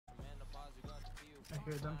I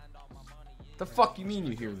hear them. The fuck you mean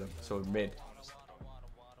you hear them? So mid.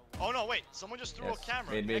 Oh no, wait. Someone just threw a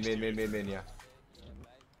camera. Mid, next to you. mid, yeah.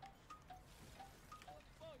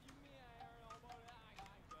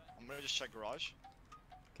 I'm gonna just check garage.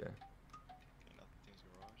 Okay. Okay, nothing's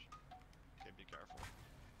garage. Okay, be careful.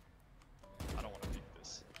 I don't want to peek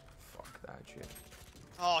this. Fuck that shit.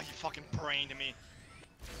 Oh, he fucking brained me.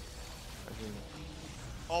 I mean,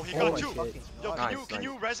 Oh, he Oh got my two. shit. Yo, Nice, can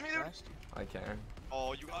you res me, dude? I can.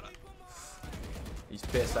 Oh, you got it. He's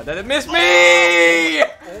pissed. I didn't miss me!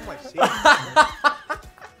 Oh my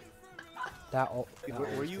god.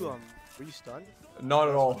 Were you stunned? Not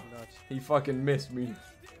at all. Nuts. He fucking missed me.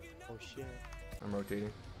 Oh shit. I'm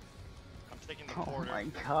rotating. I'm taking the Oh corner. my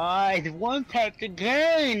god, one tapped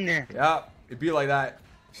again! Yeah, it'd be like that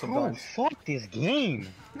Oh, sometimes. fuck this game!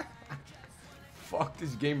 Fuck,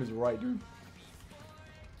 this game is right, dude.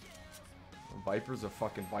 Viper's a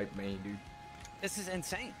fucking Vipe main, dude. This is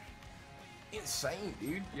insane. Insane,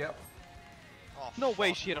 dude. Yep. Oh, No way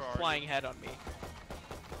fuck, she had a where are you? flying head on me.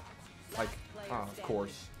 Like, of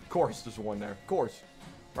course. Of course there's one there. Of course.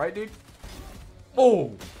 Right, dude?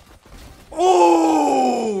 Oh!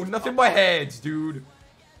 Oh! Nothing but heads, dude.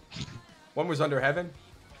 One was under heaven.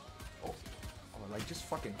 Oh, like, just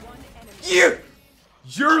fucking... Yeah!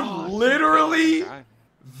 You're literally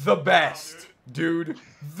the best, dude.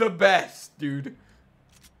 The best, dude.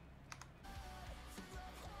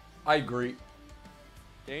 I agree.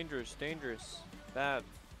 Dangerous, dangerous. Bad.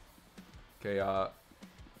 Okay,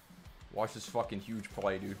 watch this fucking huge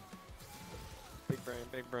play, dude. Big brain,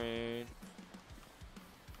 big brain.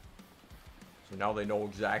 So now they know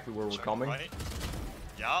exactly where we're Check coming. Right.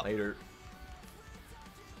 Yeah. Later.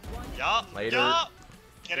 Yeah. Later. Yeah.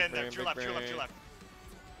 Get Big in there. brain, To your big left. To your left. To your brain.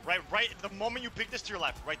 left. Right. The moment you pick this, to your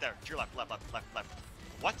left. Right there. To your left. Left.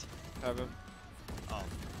 What? Have him. Oh. I'm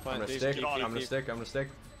Fine, gonna Daisy, stick. keep, I'm keep, gonna keep. stick. I'm gonna stick.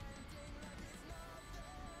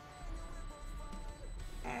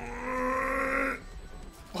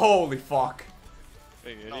 Holy fuck.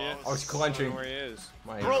 Big No, idiot. I was clenching. I don't know where he is.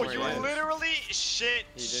 My Bro, Where you he is. literally shit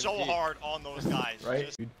He did so peek. hard on those guys. right?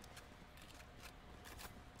 Just- Dude,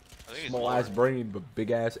 I think small ass brain, but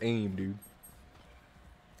big ass aim, dude.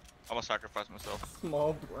 I'm gonna sacrifice myself.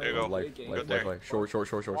 Small There you go. Like, Good there. short.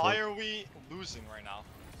 Why are we losing right now?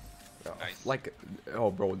 Nice. Like, oh,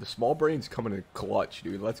 bro, the small brain's coming in clutch,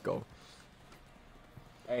 dude. Let's go.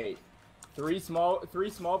 Hey, three small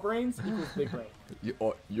brains equals big brain.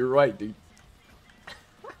 You're right, dude.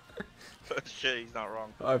 Shit, he's not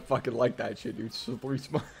wrong. I fucking like that shit, dude. So three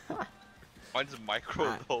small. Mine's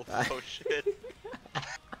micro though. Oh shit.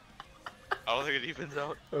 I don't think it evens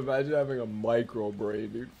out. Imagine having a micro brain,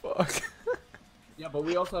 dude. Fuck. Yeah, but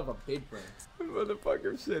we also have a big brain.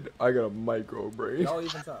 Motherfucker said, I got a micro brain. It all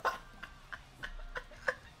evens out.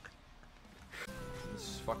 This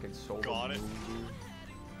is fucking so Got it. dude.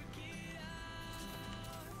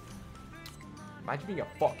 Imagine being a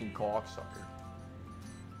fucking cocksucker.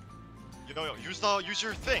 You know, use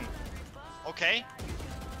your thing. Okay.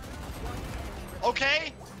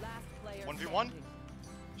 Okay. 1v1.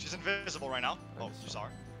 She's invisible right now. Oh, you saw her.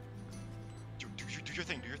 Do your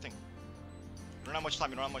thing. Do your thing. You don't have much time.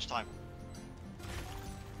 You don't have much time.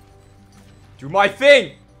 Do my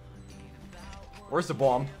thing! Where's the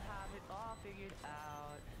bomb?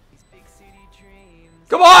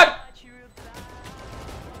 Come on!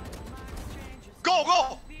 Go,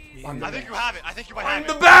 go! I'm the I think you have it. I think you might have I'm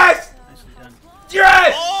the it. best! Nicely done.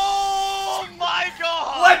 Yes! Oh my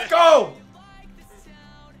god! Let's go!